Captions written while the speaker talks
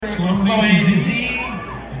Sloan A to Z,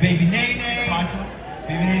 Baby Nene,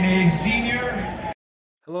 Baby Nene Senior.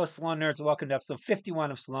 Hello, Sloan nerds. Welcome to episode 51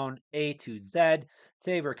 of Sloan A to Z.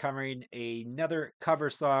 Today we're covering another cover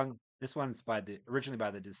song. This one's originally by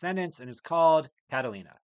the Descendants and is called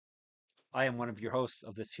Catalina. I am one of your hosts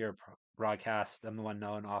of this here broadcast. I'm the one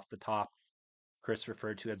known off the top. Chris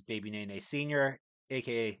referred to as Baby Nene Senior,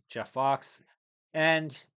 aka Jeff Fox.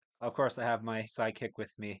 And of course, I have my sidekick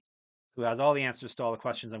with me, who has all the answers to all the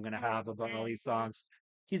questions I'm going to have about all these songs.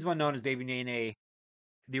 He's one known as Baby Nene,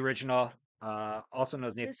 the original, also known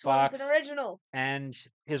as Nathan This Fox. one's an original. And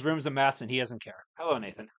his room's a mess and he doesn't care. Hello,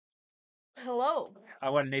 Nathan. Hello. I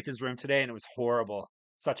went to Nathan's room today and it was horrible.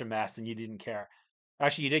 Such a mess, and you didn't care.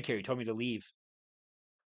 Actually, you did care. You told me to leave.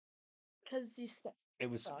 Because you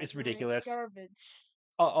It's ridiculous. Garbage.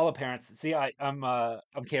 All the parents. See, I'm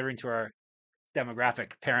catering to our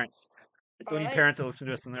demographic, parents. It's only parents that listen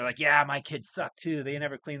to us and they're like, yeah, my kids suck too. They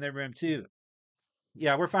never clean their room too.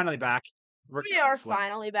 Yeah, we're finally back. We are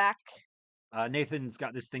finally back. Nathan's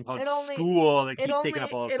got this thing called school that keeps taking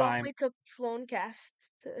up all his time. It only took Sloancast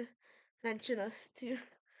to mention us too.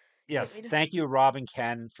 Yes, thank you, Rob and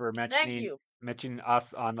Ken, for mentioning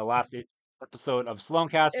us on the last episode of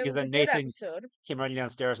Sloancast, because then Nathan came running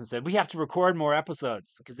downstairs and said, we have to record more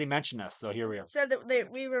episodes because they mentioned us. So here we are. Said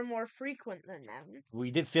that we were more frequent than them. We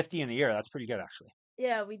did 50 in a year. That's pretty good, actually.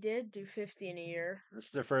 Yeah, we did do 50 in a year. This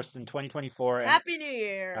is our first in 2024. Happy New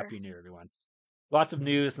Year. Happy New Year, everyone. Lots of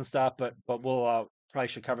news and stuff, but we'll probably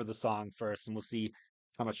should cover the song first, and we'll see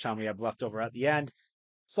how much time we have left over at the end.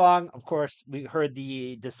 Song, of course, we heard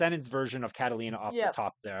the Descendants version of Catalina off the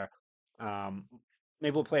top there.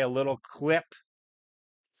 Maybe we'll play a little clip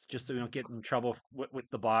just so we don't get in trouble with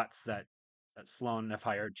the bots that Sloan have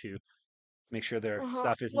hired to make sure their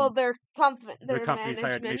stuff isn't. Well, their company's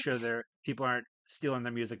hired to make sure their people aren't stealing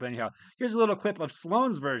their music. But anyhow, here's a little clip of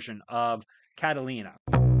Sloan's version of Catalina.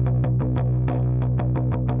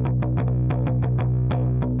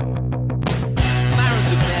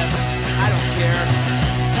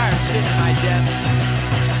 Tired of sitting at my desk.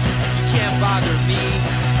 You can't bother me.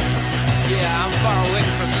 Yeah, I'm far away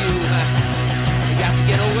from you. I got to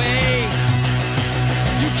get away.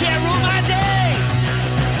 You can't rule my day.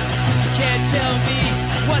 You can't tell me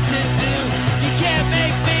what to do. You can't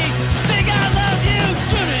make me think I love you.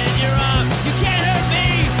 Tune in your arm. You can't hurt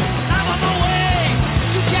me. I'm on my way.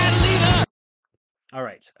 You can't leave up. All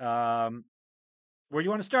right. Where do you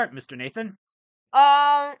want to start, Mr. Nathan?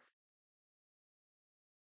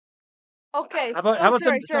 Okay. How about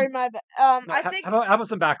sorry, my bad. I think. How about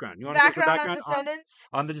some background? You want to get some background on Descendants?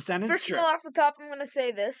 On the Descendants? First of all, off the top, I'm gonna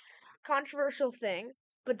say this controversial thing,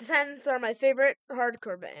 but Descendants are my favorite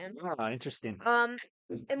hardcore band. Oh, interesting.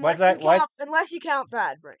 Unless you count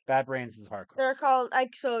Bad Brains. Bad Brains is hardcore. They're called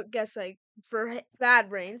for Bad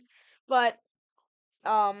Brains, but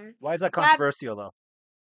why is that controversial though?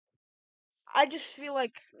 I just feel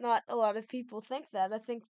like not a lot of people think that. I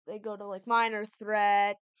think they go to like Minor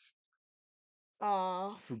Threat.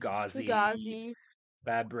 Fugazi,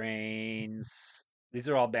 Bad Brains. These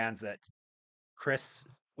are all bands that Chris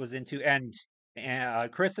was into, and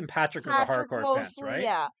Chris and Patrick are the hardcore fans, right?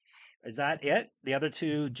 Yeah. Is that it? The other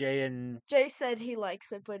two, Jay said he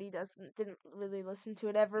likes it, but he didn't really listen to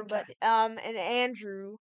it ever. Okay. But and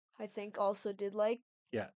Andrew, I think, also did like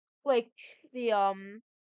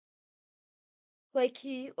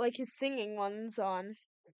his singing ones on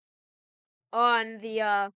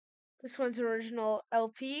the this one's original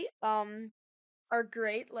LP are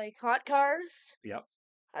great, like Hot Cars. Yep.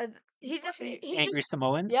 Angry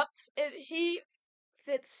Samoans. Yep. He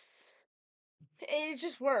fits. It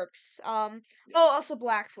just works. Also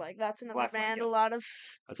Black Flag. That's another band. Yes. A lot of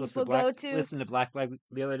people go to. Listen to Black Flag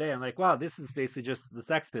the other day. I'm like, wow, this is basically just the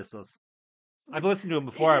Sex Pistols. I've listened to them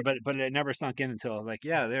before, but it never sunk in until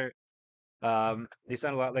they're. They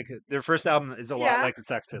sound a lot like their first album is a lot like the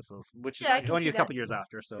Sex Pistols, which is only a couple years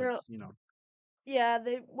after. So it's, Yeah,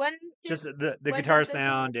 just the guitar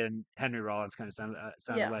sound and Henry Rollins kind of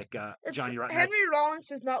sounded like Johnny Rotten. Henry Rollins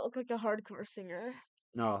does not look like a hardcore singer.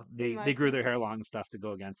 No, they grew their hair long and stuff to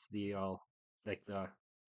go against the the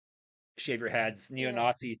shave your heads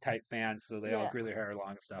neo-Nazi type fans, so they all grew their hair long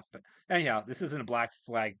and stuff. But anyhow, this isn't a Black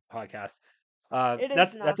Flag podcast.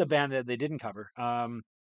 That's a band that they didn't cover.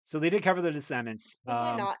 So they did cover the Descendants. Did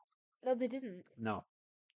they not? No, they didn't. No.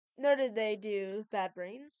 Nor did they do Bad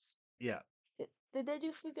Brains. Yeah. Did they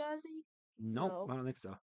do Fugazi? No, I don't think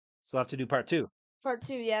so. So I'll have to do part 2. Part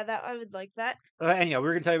 2, yeah, that I would like that. Anyhow,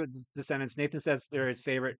 we're going to tell you about Descendants. Nathan says they're his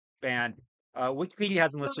favorite band. Wikipedia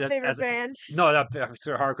hasn't listed it as a band. No, that's a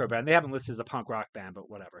hardcore band. They haven't listed as a punk rock band, but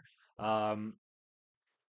whatever.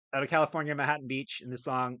 out of California, Manhattan Beach, and this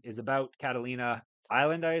song is about Catalina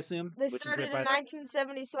Island, I assume. They which is started right in by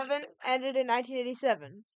 1977, ended in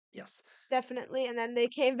 1987. Yes, Definitely, and then they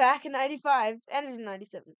came back in 95, ended in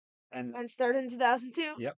 97. and And started in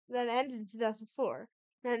 2002. Yep. Then ended in 2004.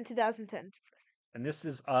 Then in 2010. and this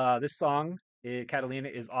is this song, Catalina,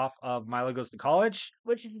 is off of Milo Goes to College,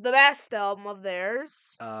 Which is the best album of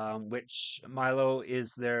theirs. which Milo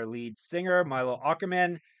is their lead singer, Milo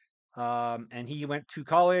Ackerman, and he went to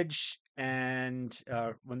college. And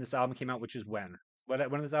when this album came out, which is when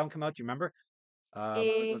did this album come out? Do you remember?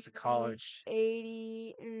 Milo Goes to College.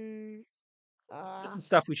 80. This is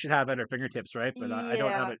stuff we should have at our fingertips, right? But I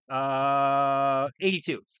don't have it.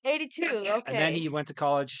 82. 82. Okay. And then he went to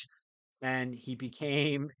college and he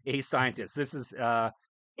became a scientist. This is Yeah,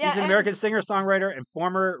 he's an American singer-songwriter and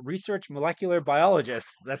former research molecular biologist.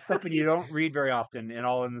 That's something you don't read very often, and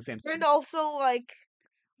all in the same And sentence. also, like,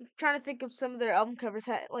 I'm trying to think of some of their album covers.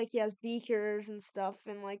 Like, he has beakers and stuff,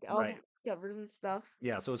 and like album Right. covers and stuff.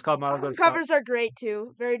 Yeah, so it's called Milo Album Goes to College. covers are great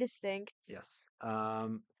too. Very distinct. Yes. I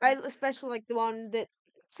especially like the one that.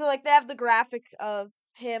 So like they have the graphic of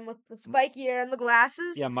him with the spiky hair and the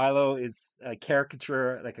glasses. Yeah, Milo is a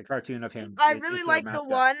caricature, like a cartoon of him. I It's really their like the mascot.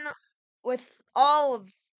 one with all of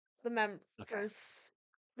the members. Okay.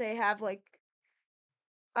 They have like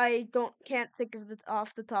can't think of it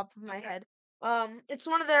off the top of my head. It's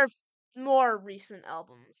one of their more recent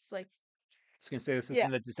albums. Like I was gonna say this Yeah.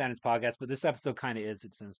 isn't a Descendants podcast, but this episode kind of is a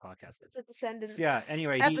Descendants podcast. it's a Descendants So yeah.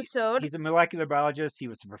 Anyway, episode. he's a molecular biologist. He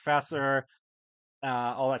was a professor,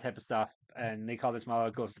 all that type of stuff, and they call this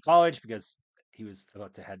Milo Goes to College because he was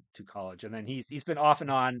about to head to college, and then he's been off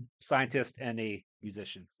and on scientist and a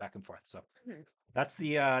musician, back and forth. So Mhm. that's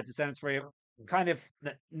the Descendants for you. Kind of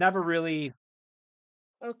never really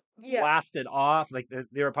Oh, yeah. blasted off. Like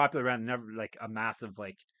they were popular around, never like a massive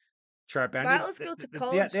like chart band. Milo's Go to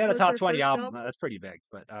College They had a was top their 20 first album. album. That's pretty big,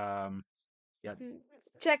 but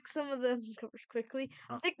Check some of the covers quickly.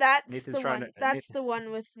 Oh, I think that's Nathan's the trying one. to- That's the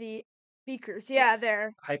one with the beakers. Yeah, Yes.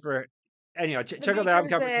 there. hyper. Anyhow, The check out the album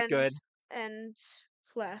beakers cover, which is good. And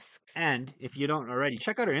flasks. And if you don't already,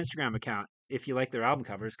 check out our Instagram account if you like their album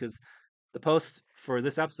covers, because the post for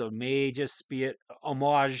this episode may just be an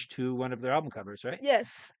homage to one of their album covers, right?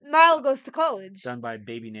 Yes, Milo Goes to College. Done by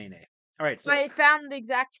Baby Nene. All right, so I found the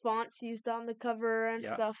exact fonts used on the cover and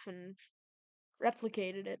Yeah. stuff and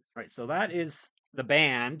replicated it. all right, so that is the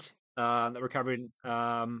band that we're covering.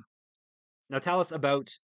 Now tell us about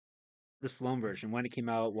the Sloan version, when it came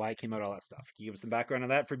out, why it came out, all that stuff. Can you give us some background on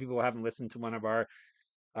that for people who haven't listened to one of our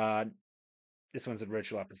this one's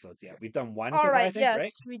original episodes? Yeah, we've done one so All far, right, I think, yes,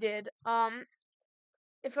 right? we did.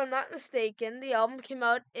 If I'm not mistaken, the album came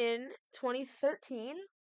out in 2013.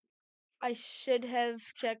 I should have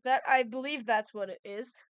checked that. I believe that's what it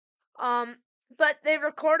is. But they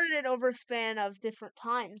recorded it over a span of different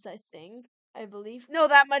times, I believe. No,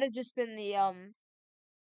 that might have just been the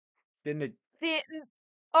Didn't it?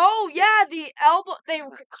 Oh yeah, the album they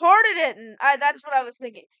recorded it, and that's what I was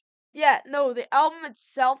thinking. Yeah, no, the album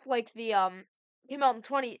itself, like the came out in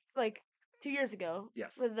 2 years ago.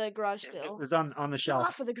 Yes. With the garage It sale. was on the Not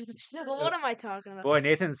shelf. for the garage sale. What am I talking about? Boy,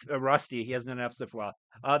 Nathan's rusty. He hasn't done an episode for a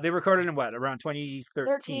while. They recorded in what, around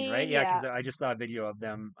 2013, right? Yeah, because I just saw a video of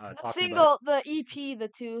them The talking single, about it. the EP, the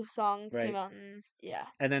 2 songs Right. came out in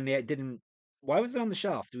And then they didn't. Why was it on the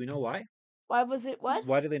shelf? Do we know why? Why was it what?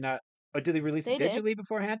 Why did they not? Or did they release it They did. digitally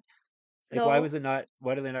beforehand? Like, why No. was it not?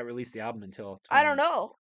 Why did they not release the album until? I don't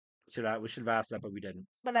know, We should have asked that, but we didn't.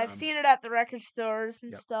 but I've seen it at the record stores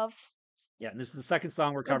and Yep. stuff. Yeah, and this is the second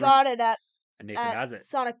song we're We covering, got it at and Nathan has it.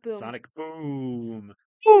 Sonic Boom. Sonic Boom.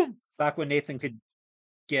 Boom. Back when Nathan could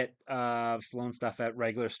get Sloan stuff at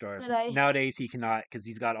regular stores. Did I? Nowadays he cannot, because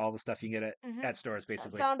he's got all the stuff you can get Mhm. at stores, I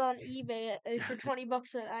basically. found on eBay for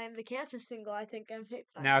 $20 that I Am the Cancer single. I think I'm hit.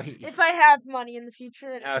 Now he If I have money in the future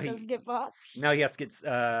and Now if it he- doesn't get bought, now he has to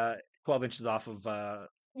get 12 inches off of UK out of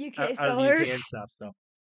the UK sellers. and stuff. So.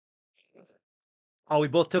 Oh, we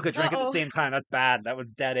both took a drink at the Uh-oh. same time. That's bad. That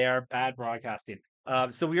was dead air, bad broadcasting.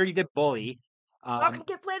 So we already did Bully. It's not gonna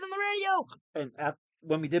get played on the radio. And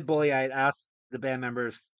when we did Bully, I had asked the band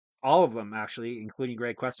members, all of them actually, including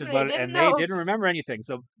Greg, questions They about it, didn't and know. they didn't remember anything.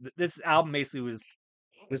 So this album basically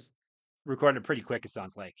was recorded pretty quick. It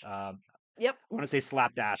sounds like. Yep. I want to say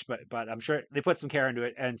slapdash, but I'm sure they put some care into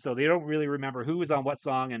it, and so they don't really remember who was on what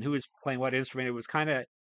song and who was playing what instrument. It was kind of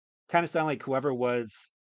sound like whoever was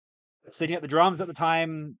sitting at the drums at the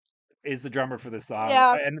time is the drummer for this song,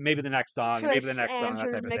 Yeah. and maybe the next song, and maybe the Chris next song, that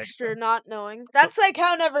Andrew type of mixture, thing. So, not knowing. That's like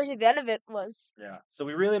how Never Hear the End of It was. yeah, so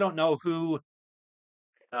we really don't know who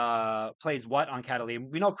plays what on Catalina.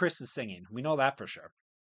 We know Chris is singing. We know that for sure.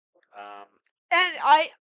 And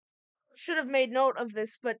should have made note of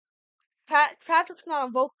this, but Patrick's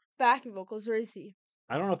not on backing vocals, or is he?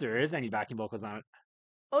 I don't know if there is any backing vocals on it.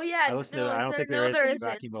 Oh yeah, I listened to no, it. I is don't there? think there No, is there any isn't.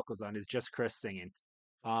 backing vocals on it. It's just Chris singing.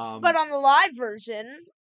 But on the live version,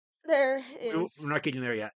 there we're is. not getting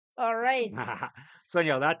there yet. All right. So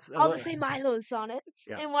anyhow, that's a I'll little, just say Milo's on it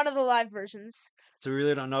yes. in one of the live versions. So we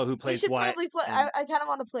really don't know who We plays should what. probably play. and- I kind of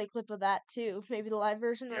want to play a clip of that too. Maybe the live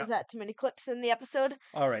version, or Yeah. is that too many clips in the episode?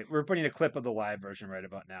 All right, we're putting a clip of the live version right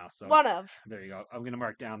about now. So One of. there you go. I'm gonna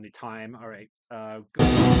mark down the time. All right. Go.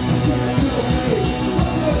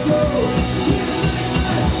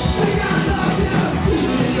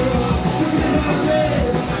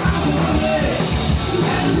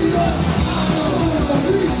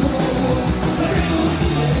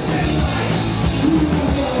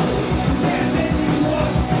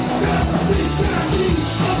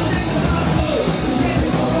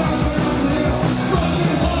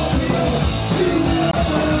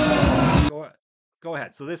 Go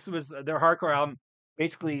ahead. So this was their hardcore album.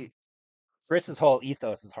 Basically, Chris's whole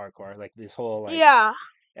ethos is hardcore. Like this whole like Yeah,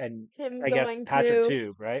 and him I guess going Patrick to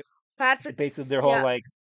too, right? Patrick's. Basically, their whole yeah, like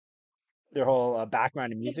their whole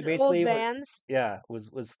background in like music, their old basically, bands. yeah, was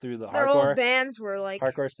through the Their old hardcore bands were like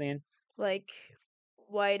scene.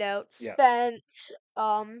 Whiteout, Yeah. Spent,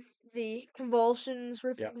 the Convulsions,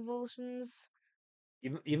 Ripping Yeah. Convulsions.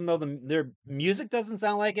 Even though their music doesn't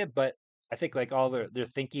sound like it, but I think like all their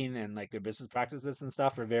thinking and like their business practices and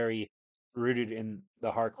stuff are very rooted in the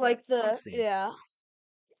hardcore Like the punk scene. yeah,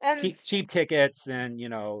 and Cheap tickets and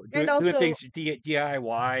And doing also- things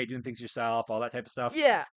DIY, doing things yourself, all that type of stuff.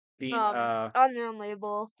 yeah, Being on their own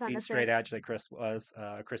label kind being of straight thing. edge like Chris was.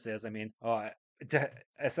 Chris is. I mean, I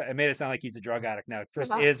made it sound like he's a drug addict now. Chris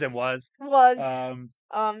Uh-huh. is and was. Was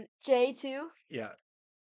Jay too?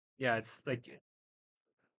 Yeah, it's like,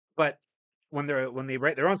 but when they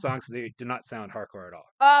write their own songs, they do not sound hardcore at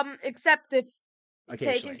all. Except if you take in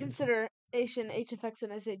Occasionally. consideration HFX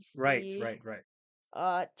and SHC.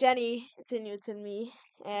 Right. Jenny, It's in Me.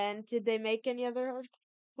 And did they make any other?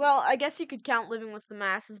 Well, I guess you could count Living with the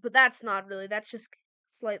Masses, but that's not really. That's just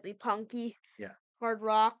slightly punky. Yeah. Hard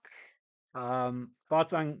rock.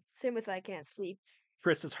 Thoughts on Same with I Can't Sleep.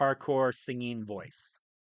 Chris's hardcore singing voice?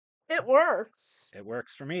 It works. It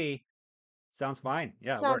works for me. Sounds fine.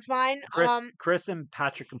 Yeah, it Sounds works. fine. Chris and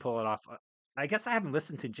Patrick can pull it off. I guess I haven't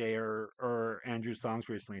listened to Jay or Andrew's songs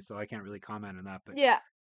recently, so I can't really comment on that. But yeah.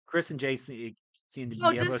 Chris and Jay seem to be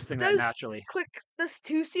able to sing that naturally. Quick, does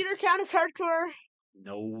two-seater count as hardcore?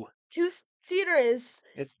 No, Two-seater is.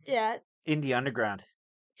 it's Yeah. indie underground.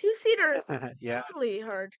 Two-seater is Yeah, totally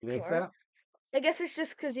hardcore. you think so? I guess it's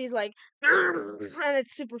just because he's like, and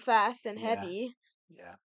it's super fast and Yeah. heavy.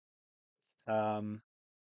 Yeah. All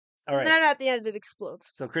And right. then at the end it explodes.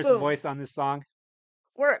 So Chris's Boom. voice on this song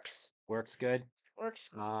Works. works good. Works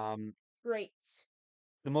Great. great.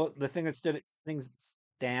 The thing that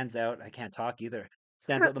stands out. I can't talk either.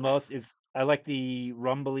 Stands out the most is I like the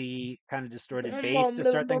rumbly kind of distorted bass to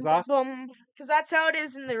start things off. Because that's how it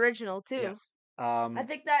is in the original too. Yes. I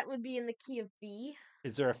think that would be in the key of B.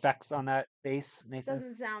 Is there effects on that bass, Nathan?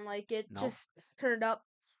 Doesn't sound like it. No. Just turned up.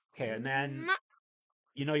 Okay, and then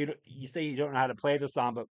you say you don't know how to play the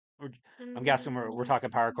song, but I'm guessing we're talking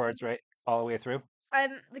power chords, right, all the way through.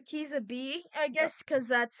 The keys a B, I guess, because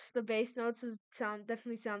that's the bass notes.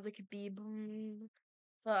 Definitely sounds like a B.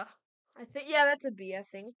 I think that's a B. I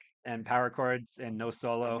think. And power chords and no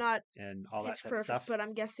solo Not and all that pitch type of perfect, stuff. but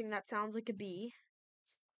I'm guessing that sounds like a B.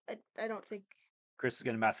 I don't think. Chris is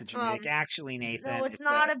gonna message me like, actually, Nathan. No, it's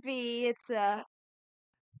not a B. It's a.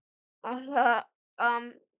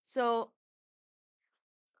 So.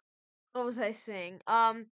 What was I saying?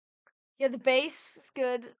 Yeah, the bass is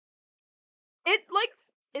good. It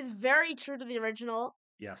is very true to the original,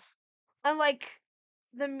 Yes. and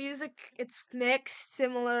the music, it's mixed,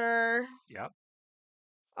 similar. Yep.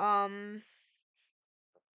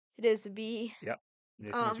 It is a B. Yep.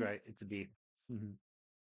 Nathan's right. It's a B. Mhm.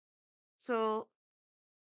 So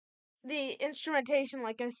the instrumentation,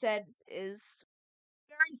 like I said, is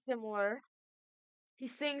very similar. He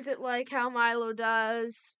sings it like how Milo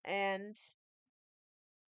does, and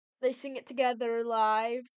they sing it together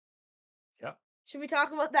live. Yep. Should we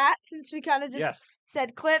talk about that since we kind of just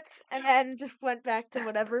said clip and then just went back to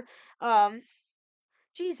whatever?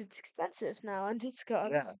 Geez, it's expensive now on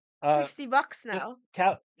Discogs. Yeah. $60 now.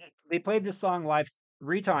 They played this song live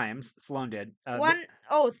 3 times. Sloan did.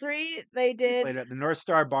 3. They did. Played at the North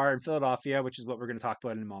Star Bar in Philadelphia, which is what we're going to talk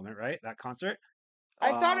about in a moment, right? That concert.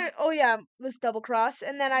 I thought it. Oh yeah, was Double Cross,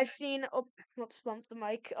 and then I've seen. Oh, whoops, bumped the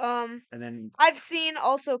mic. and then I've seen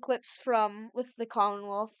also clips from with the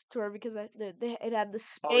Commonwealth tour because it had the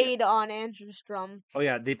spade on Andrew's drum. oh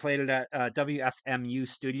yeah, they played it at WFMU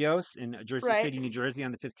Studios in Jersey Right. City, New Jersey,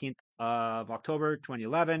 on the 15th of October,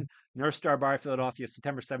 2011. North Star Bar, Philadelphia,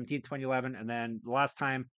 September 17th, 2011, and then the last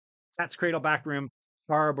time, Cat's Cradle Back Room,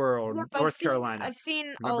 Scarborough, Yep, North Carolina, I've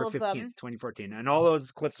seen November all of 15th, them. 2014, and all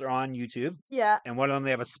those clips are on YouTube. Yeah, And one of them,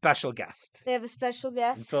 they have a special guest they have a special in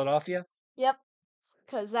guest. Philadelphia. Yep,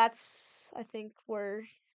 because that's I think where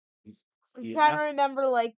I'm He is trying now. to remember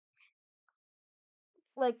like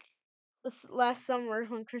this last summer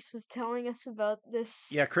when Chris was telling us about this.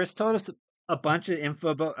 Yeah, Chris told us a bunch of info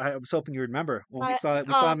about. I was hoping you remember when we I- saw it.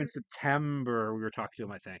 We saw him in September. We were talking to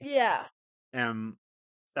him, I think. Yeah.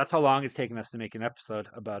 That's how long it's taken us to make an episode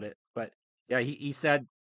about it. But yeah, he said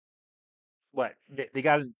what they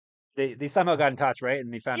got. They somehow got in touch, right?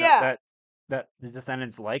 And they found out Yeah. that the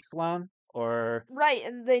Descendants like Sloan, or Right,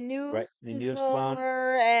 and they knew right, they who knew of Sloan Sloan.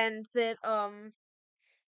 were, and that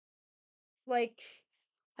like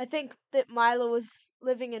I think that Milo was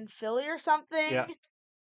living in Philly or something. Yeah.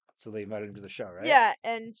 So they invited him to the show, right? Yeah,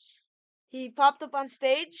 and he popped up on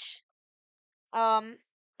stage.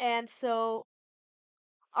 And so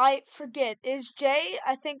I forget, is Jay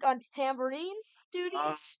I think on tambourine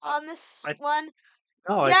duties on this one?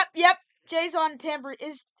 No, Yep. Jay's on tambourine.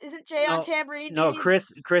 Isn't Jay on no, tambourine no.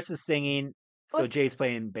 duties? Chris is singing, so What? Jay's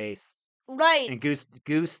playing bass, Right. and Goose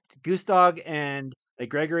Dog and like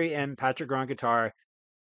Gregory and Patrick are on guitar.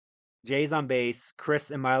 Jay's on bass. Chris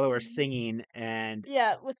and Milo are singing, and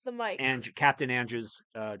Yeah, with the mics. Captain Andrews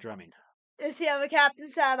drumming. Does he have a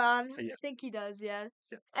captain's hat on? Yeah. I think he does, yeah.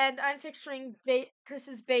 Yeah. And I'm picturing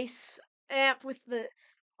Chris's bass amp with the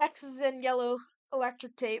X's and yellow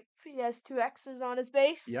electric tape. He has 2 X's on his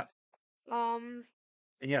bass. Yeah. Um,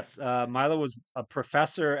 And yes, Milo was a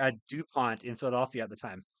professor at DuPont in Philadelphia at the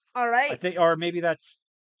time. all I right. think, or maybe that's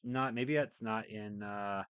not. Maybe that's not in.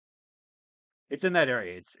 It's in that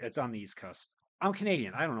area. It's on the East Coast. I'm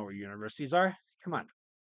Canadian. I don't know where universities are. Come on,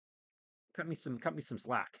 cut me some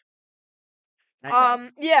slack.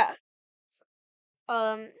 Yeah.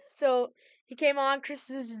 So he came on. Chris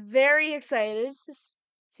was very excited.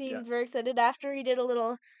 Seemed very excited after he did a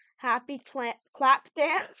little happy clap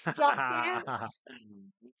dance, jump dance,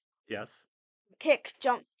 Yes. kick,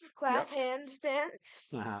 jump, clap, hand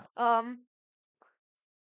dance.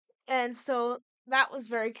 And so that was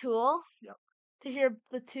very cool. Yep. To hear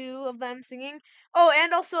the 2 of them singing. Oh,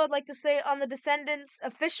 and also I'd like to say on the Descendants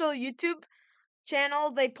official YouTube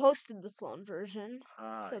channel, they posted the Sloan version.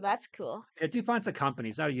 So that's cool. Yeah, DuPont's a company.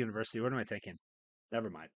 It's not a university. What am I thinking? Never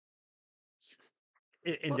mind.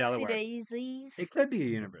 In Delaware. Daisies. It could be a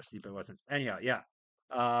university, but it wasn't. Anyhow, yeah.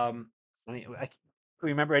 I mean, can you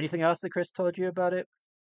remember anything else that Chris told you about it?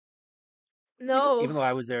 No. Even though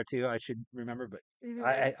I was there too, I should remember. But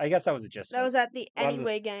Mhm. I guess that was a gist. That was at the a lot of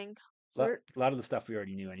Anyway Gang. A lot of the stuff we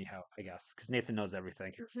already knew anyhow, I guess, because Nathan knows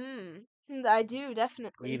everything. I do,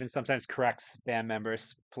 definitely. He even sometimes corrects band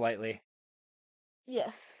members politely.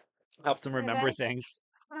 Yes. Helps them remember things.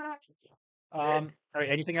 All right.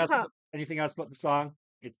 Anything else? Anything else about the song?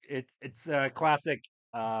 It's a classic.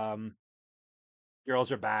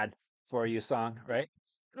 Girls are bad for you song, right?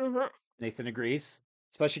 Nathan agrees.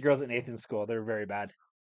 Especially girls at Nathan's school, they're very bad.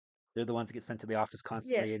 They're the ones that get sent to the office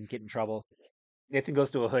constantly and get in trouble. Nathan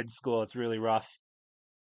goes to a hood school. It's really rough.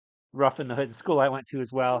 Rough in the hood school I went to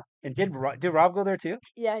as well. And did Rob go there too?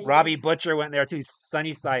 Yeah. Robbie Butcher went there too.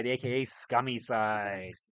 Sunnyside, aka Scummy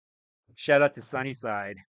Side. Shout out to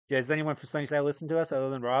Sunnyside. Does anyone from Sunnyside listen to us other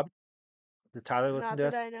than Rob? Does Tyler listen to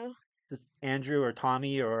us? Not that I know. Does Andrew or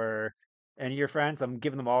Tommy or any of your friends? I'm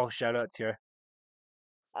giving them all shout outs here.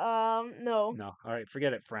 No. No. All right,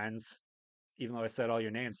 forget it, friends. Even though I said all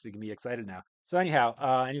your names, so you can be excited now. So anyhow,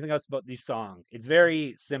 anything else about this song? It's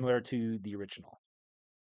very similar to the original.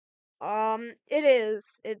 It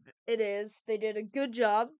is. It is. They did a good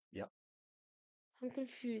job. Yep. I'm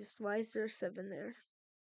confused. Why is there 7 there?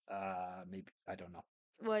 Maybe I don't know.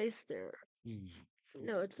 Why is there?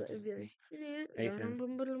 No, it's really.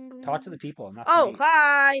 Nathan, talk to the people. Not oh, me.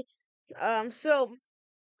 hi. So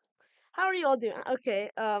how are you all doing? Okay.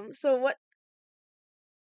 So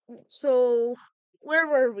where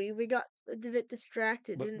were we? We got a bit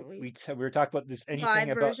distracted, didn't we? We were talking about this. Anything Live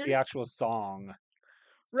about version? the actual song?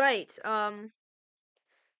 Right.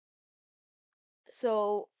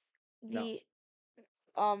 So the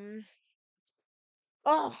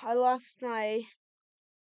Oh, I lost my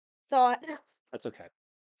thought. That's okay.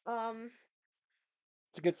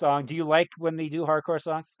 It's a good song. Do you like when they do hardcore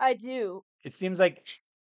songs? I do. It seems like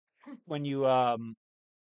when you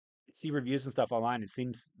see reviews and stuff online. It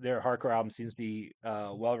seems their hardcore album seems to be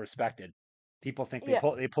well respected. People think Yeah,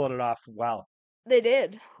 they pulled it off well. they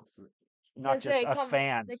did. So, not Because just us they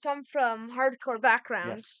fans. come from hardcore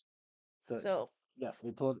backgrounds. Yes. So So yes,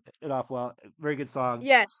 they pulled it off well. Very good song.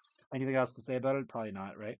 yes, Anything else to say about it? Probably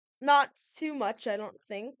not, right? not too much, I don't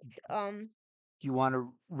think. Do you want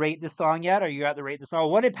to rate the song yet? Or are you at the rate the song?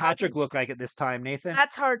 What did Patrick look like at this time, Nathan?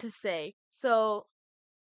 That's hard to say. So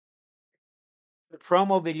The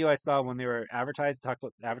promo video I saw when they were talk about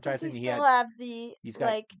does he advertising, still have the he's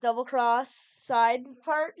got double cross side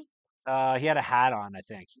part? he had a hat on, I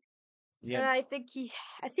think. Yeah. And I think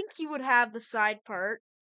he would have the side part.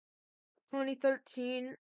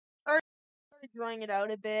 2013, or started drawing it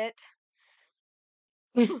out a bit.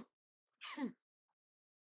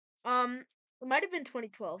 It might have been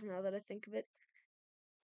 2012 now that I think of it.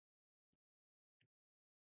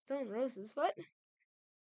 Stone Roses, what?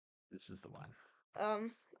 This is the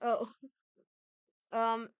one. Oh.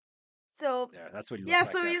 So There, that's what he looked yeah, like.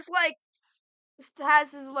 so there. he's like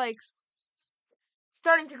has his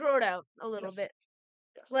starting to grow it out a little Yes. bit.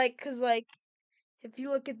 Yes. Like, cause like if you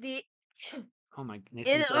look at the Oh my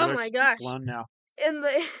Nathan's oh allergic my to gosh, Sloan now. in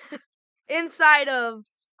the inside of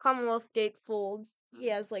Commonwealth Gate folds, he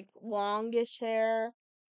has like longish hair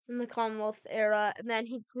in the Commonwealth era, and then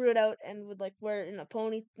he grew it out and would like wear it in a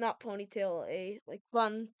not ponytail, a like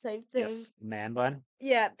bun type thing. Yes. Man bun.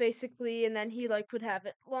 Yeah, basically, and then he like would have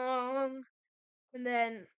it long, and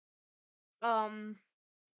then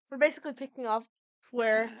we're basically picking off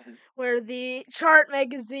where the Chart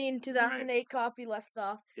magazine 2008 copy left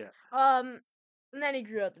off. Yeah. And then he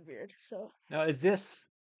grew out the beard. So Now, is this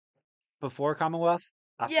before Commonwealth?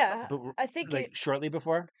 yeah, I think like shortly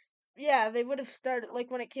before. yeah, they would have started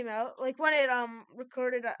like when it came out, like when it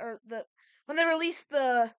recorded when they released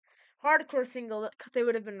the hardcore single, they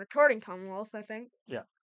would have been recording Commonwealth, I think. Yeah.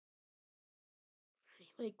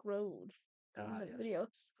 Lake Road in the Yes. video.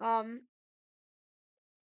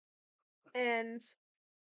 And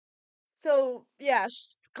so yeah,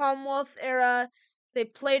 Commonwealth era. They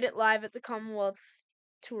played it live at the Commonwealth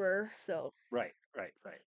tour. So Right.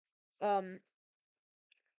 um,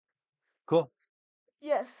 Cool.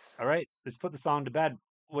 yes. All right. Let's put the song to bed.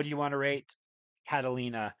 What do you want to rate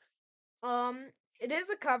Catalina? It is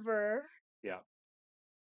a cover. Yeah.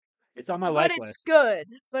 It's on my But like it's list. good.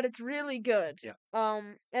 But it's really good. Yeah.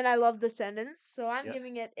 And I love Descendants, so I'm Yeah.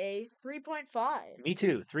 giving it a 3.5. Me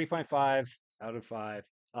too. 3.5 out of 5.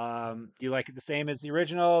 Do you like it the same as the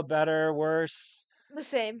original? Better? Worse? The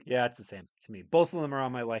same. Yeah, it's the same to me. Both of them are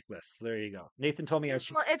on my like list. So there you go. Nathan told me I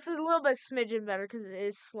should. It's a little bit smidgen better because it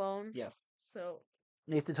is Sloan. Yes. So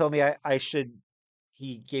Nathan told me I should.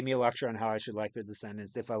 He gave me a lecture on how I should like the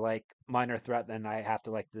Descendants. If I like Minor Threat, then I have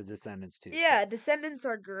to like the Descendants too. yeah, Descendants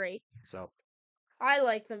are great. So I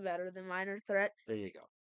like them better than Minor Threat. there you go.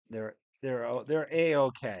 They're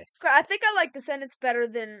a-okay. I think I like Descendants better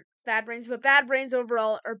than Bad Brains, but Bad Brains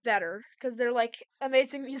overall are better because they're like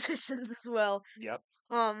amazing musicians as well. Yep.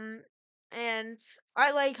 And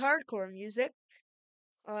I like hardcore music.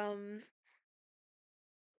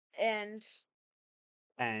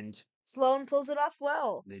 And Sloan pulls it off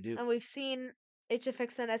well. They do. And we've seen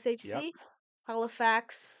HFX and SHC, Yep.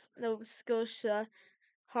 Halifax, Nova Scotia,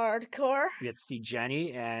 hardcore. We get to see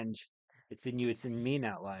Jenny, and It's in You, It's in Me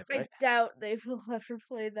now live, right? I doubt they will ever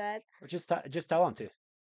play that. Or just tell them to.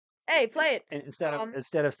 Hey, play it. Instead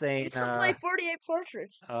of saying. They should play 48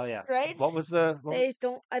 Portraits. Oh yeah. Right? What was the?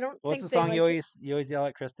 I don't What's think the they song like you it. always yell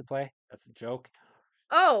at Chris to play? That's a joke.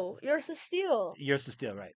 Oh, Yours to Steal. Yours to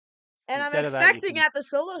Steal, right? And Instead I'm of that, you expecting can- at the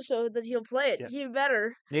solo show that he'll play it. Yeah. He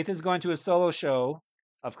better. Nathan's going to a solo show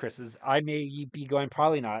of Chris's. I may be going,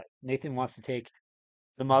 probably not. Nathan wants to take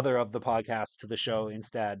the mother of the podcast to the show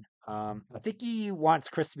instead. I think he wants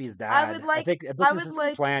Chris to be his dad. I think this is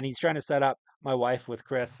his plan. He's trying to set up my wife with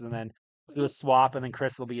Chris and then do a swap, and then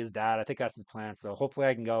Chris will be his dad. I think that's his plan. So hopefully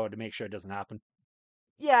I can go to make sure it doesn't happen.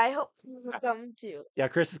 Yeah, I hope he'll come too. Yeah,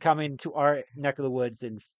 Chris is coming to our neck of the woods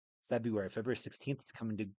in February 16th. It's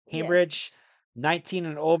coming to Cambridge, 19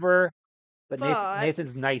 and over. But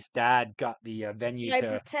Nathan's nice dad got the venue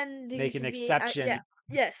to make an exception.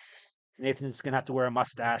 Yes. Nathan's going to have to wear a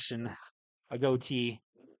mustache and a goatee.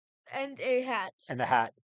 And a hat. And a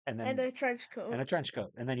hat. And a trench coat. And a trench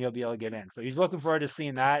coat. And then you'll be able to get in. So he's looking forward to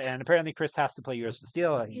seeing that. And apparently Chris has to play Yours to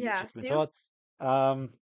Steal. He's just been told.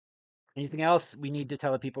 Anything else we need to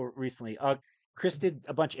tell the people recently? Chris did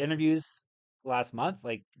a bunch of interviews last month,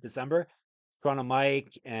 like December. Chrono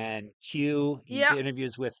Mike and Q. He did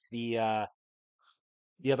interviews with the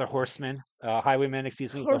other horsemen, highwaymen,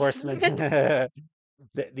 excuse me, the horsemen.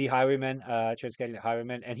 the Highwayman, Transcanadian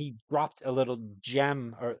Highwayman, and he dropped a little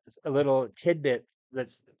gem or a little tidbit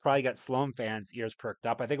that's probably got Sloan fans' ears perked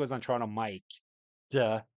up. I think it was on Toronto Mike.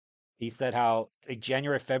 Duh. He said how like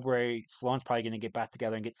January, February, Sloan's probably going to get back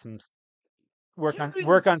together and get some work on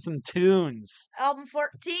Tunes. some tunes. Album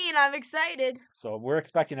 14. I'm excited. So we're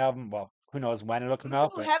expecting an album. Well, who knows when it'll come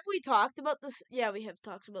out? So But have we talked about this? Yeah, we have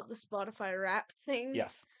talked about the Spotify rap thing.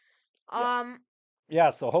 yes, Yeah.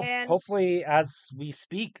 So And hopefully, as we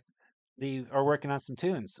speak, they are working on some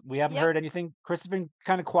tunes. We haven't Yep. heard anything. Chris has been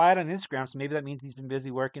kind of quiet on Instagram, so maybe that means he's been busy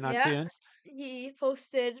working on Yeah. tunes. he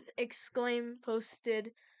posted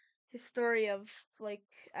his story of like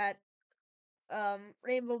at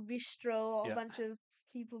Rainbow Bistro, a Yeah. bunch of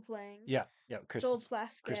people playing. Yeah, Chris Joel is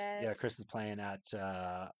Plaskett. Chris is playing at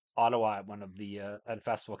Ottawa at one of the at a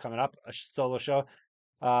festival coming up, a solo show.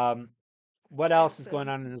 What else is so going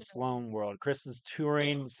he on in the posted Sloan world? Chris is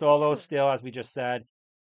touring solo still, as we just said.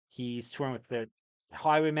 He's touring with the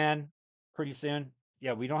Highwayman pretty soon.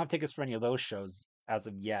 Yeah, we don't have tickets for any of those shows as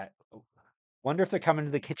of yet. Wonder if they're coming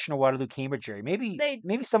to the Kitchener Waterloo Cambridge area. They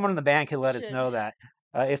Maybe someone in the band can let us should. know that.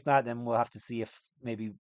 If not, then we'll have to see if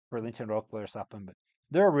maybe Burlington or Oakville or something. But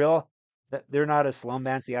they're real. They're not a Sloan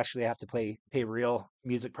band. So they actually have to pay real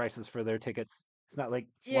music prices for their tickets. It's not like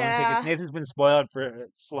Sloan tickets. Yeah. Nathan's been spoiled for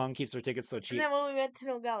Sloan keeps their tickets so And cheap. then when we went to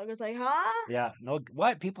No Gallagher, it was like, huh? Yeah, no,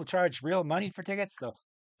 what people charge real money for tickets. So,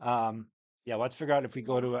 yeah, let's figure out if we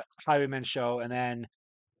go to a Highwayman show and then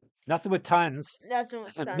nothing with tons. Nothing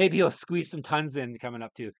with tons. Maybe he'll squeeze some tons in coming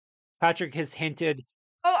up too. Patrick has hinted.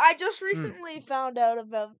 Oh, I just recently found out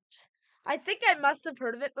about. I think I must have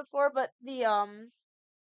heard of it before, but the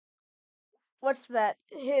what's that?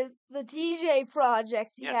 The DJ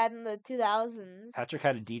project he Yes. had in the 2000s. Patrick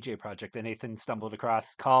had a DJ project that Nathan stumbled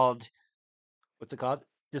across called, what's it called?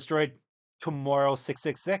 Destroyed Tomorrow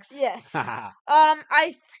 666. Yes.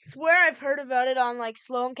 I swear I've heard about it on like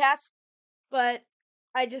Sloancast, but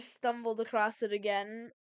I just stumbled across it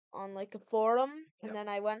again on like a forum, and then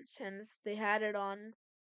I went and they had it on,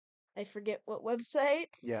 I forget what website.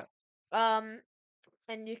 Yeah.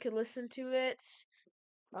 And you could listen to it.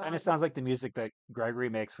 Kind of sounds like the music that Gregory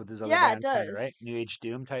makes with his other Yeah, it bands, kind of, right? does. New Age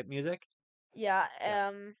Doom type music. Yeah.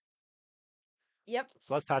 Yep.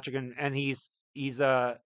 So that's Patrick, and he's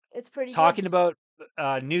It's pretty talking good.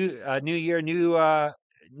 about new year,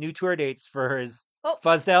 new tour dates for his Oh,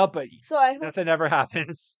 Fuzzed Out, but so I hope nothing ever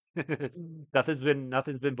happens. nothing's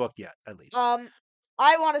been booked yet, at least.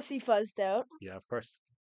 I want to see Fuzzed Out. Yeah, of course.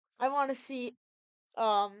 I want to see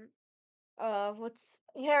what's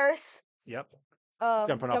Harris Yep.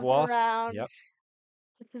 jumping off walls. around Yep.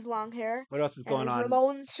 with his long hair. What else is going and his on?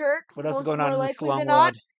 Ramones shirt. What else is most going on more in the likely slum than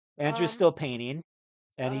world? not. Andrew's still painting,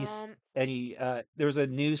 and um, there was a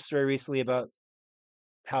news story recently about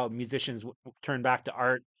how musicians turned back to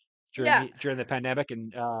art during the pandemic,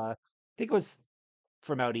 and I think it was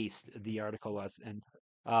from out east. The article was, and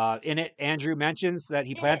in it, Andrew mentions that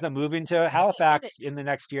he plans on moving to Halifax in the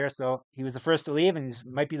next year. So he was the first to leave, and he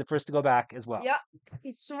might be the first to go back as well. Yeah,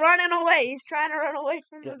 he's running away. He's trying to run away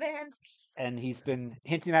from the band. And he's been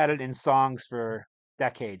hinting at it in songs for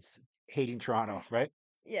decades, hating Toronto, right?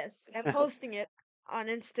 Yes, and posting it on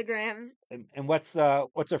Instagram. And what's our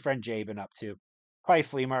friend Jay been up to? Probably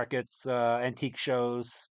flea markets, antique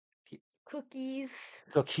shows, Cookies.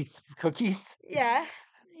 Cookies. Yeah,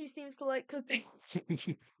 he seems to like cookies.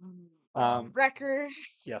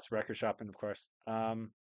 Records. Yes, record shopping, of course.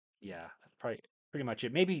 Yeah, that's probably pretty much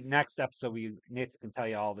it. Maybe next episode Nathan can tell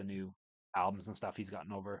you all the new albums and stuff he's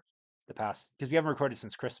gotten over the past, because we haven't recorded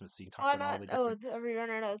since Christmas, so you can talk about all the different. Are we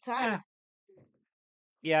running out of time?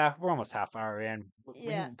 Yeah, we're almost half hour in. We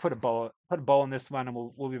can put a bow on this one, and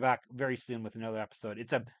we'll be back very soon with another episode.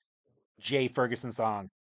 It's a Jay Ferguson song,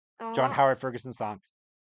 John Howard Ferguson song.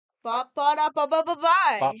 Bye.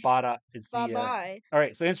 Bye is the. Bye. All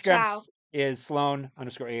right, so Instagram Ciao. is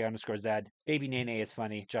Sloan_A_Z. Baby Nene is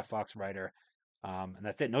funny. Jeff Fox writer. And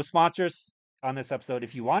that's it. No sponsors on this episode.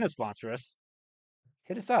 If you want to sponsor us,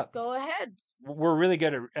 hit us up. Go ahead. We're really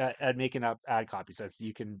good at making up ad copies, so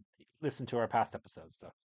you can listen to our past episodes. So,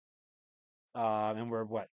 and we're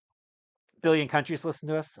what, billion countries listen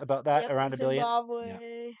to us, about that, around a billion.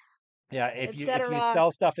 Zimbabwe. Yeah. If you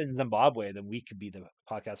sell stuff in Zimbabwe, then we could be the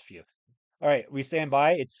podcast for you. All right, we stand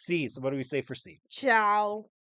by. It's C. So what do we say for C? Ciao.